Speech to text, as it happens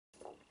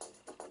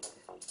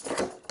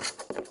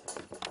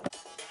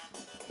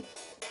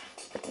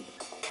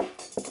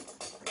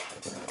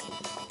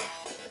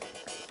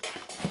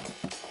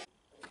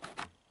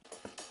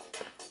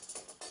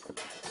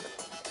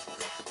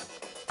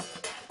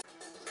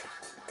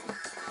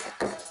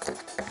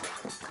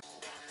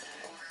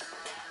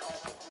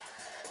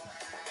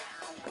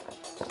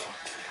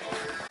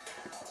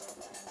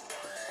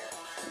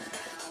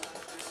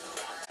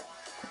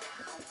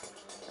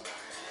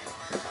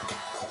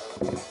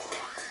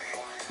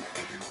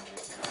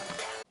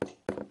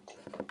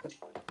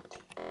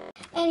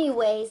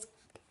Anyways,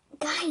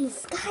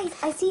 guys,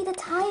 I see the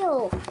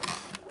tile.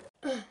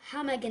 How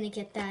am I gonna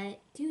get that?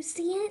 Do you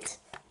see it?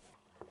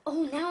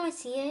 Oh, now I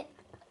see it.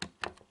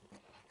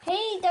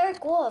 Hey,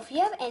 Dark Wolf, you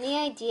have any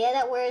idea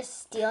that we're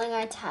stealing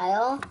our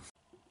tile?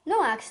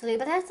 No, actually,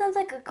 but that sounds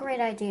like a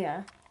great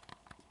idea.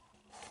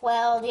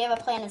 Well, do you have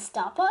a plan to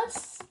stop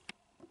us?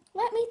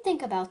 Let me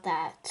think about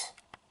that.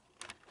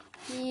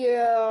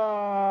 Yeah.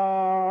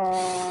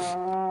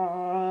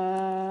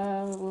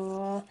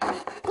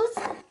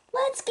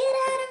 Let's get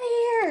out of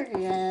here.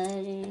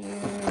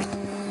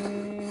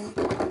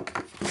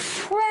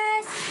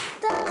 Press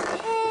the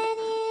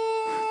penny.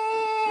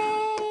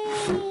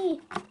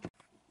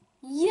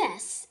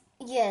 Yes,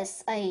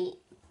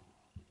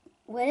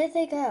 where did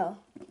they go?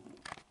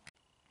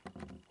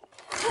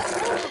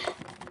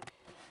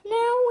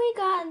 Now we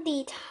got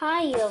the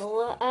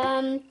tile.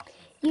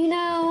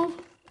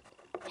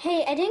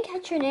 Hey, I didn't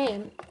catch your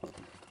name.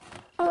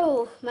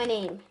 Oh, my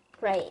name,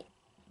 right.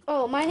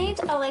 Oh, my name's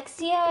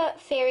Alexia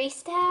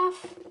Fairystaff,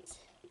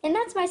 and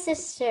that's my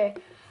sister.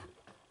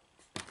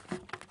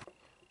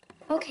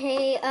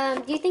 Okay,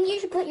 do you think you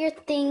should put your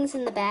things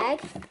in the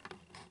bag?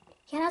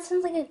 Yeah, that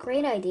sounds like a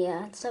great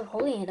idea, instead of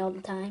holding it all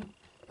the time.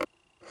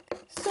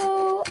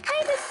 So,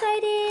 I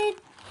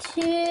decided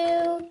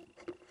to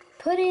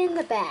put it in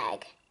the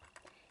bag,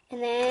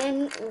 and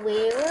then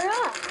we were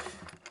off.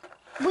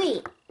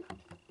 Wait,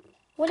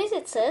 what is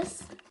it,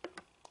 sis?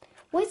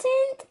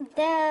 Wasn't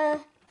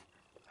the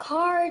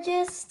car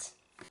just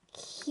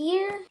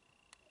here?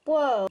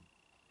 Whoa.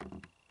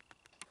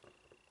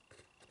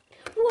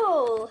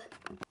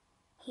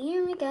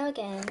 Here we go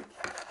again.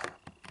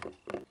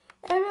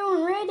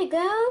 Everyone ready to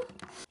go?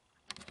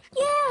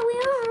 Yeah, we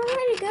are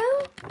ready to go.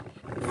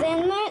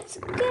 Then let's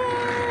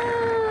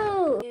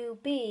go! To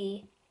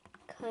be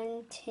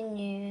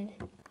continued.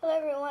 Hello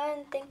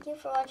everyone, thank you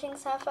for watching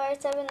Sapphire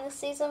 7 this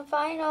season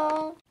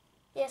final.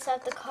 Yes, I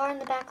have the car in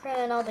the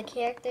background and all the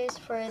characters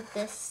for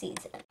this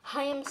season.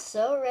 I am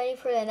so ready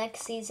for the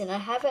next season. I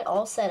have it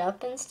all set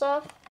up and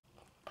stuff.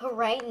 But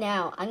right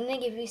now, I'm going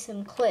to give you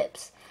some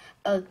clips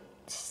of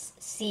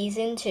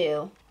season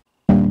 2.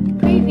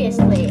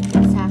 Previously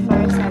in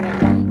Sapphire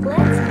 7.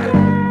 Let's go!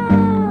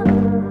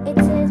 It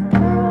says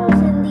pearls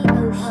in the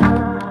ocean.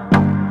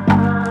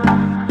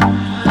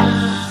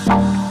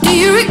 Do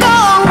you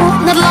recall,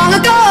 not long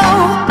ago,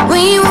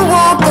 when you would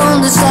walk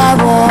on the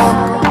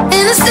sidewalk?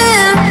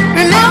 Innocent,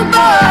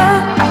 remember,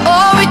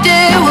 all we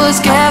did was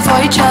care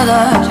for each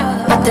other.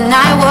 But the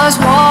night was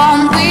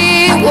warm,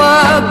 we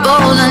were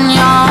bold and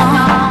young.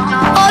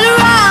 All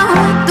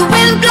around, the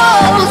wind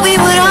blows, we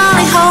would